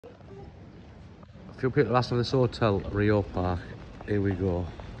few people are asking this hotel, Rio Park. Here we go.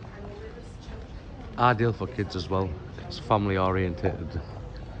 Ideal for kids as well. It's family orientated,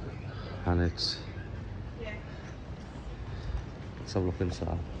 and let's have a look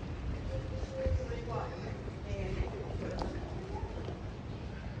inside.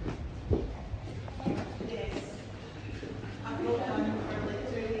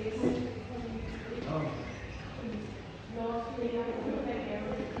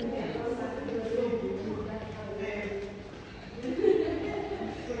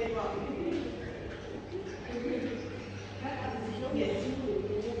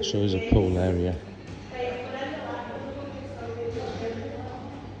 So there's a pool area.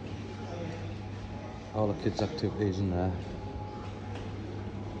 All the kids' activities in there.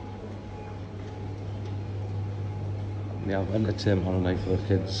 We have entertainment on the night for the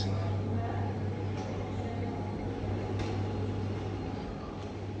kids.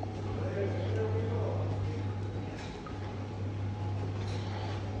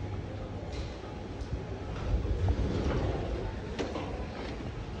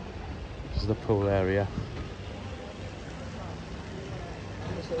 This is the pool area.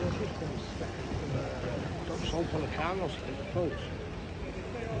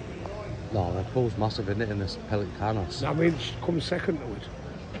 No, the pool's massive, isn't it, in this Pelicanos? I mean, it's come second to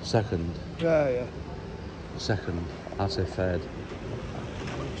it. Second? Yeah. Second. I'd say third.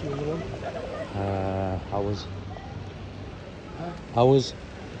 What's the other one? Hours. Huh? Hours.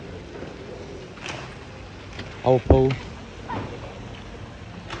 Our pool.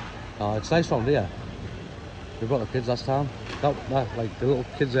 Oh, it's nice round here. We brought the kids last time. That like the little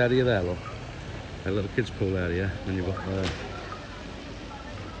kids area there, look. A little kids pool area. Then you've got the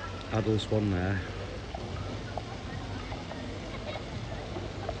adults one there.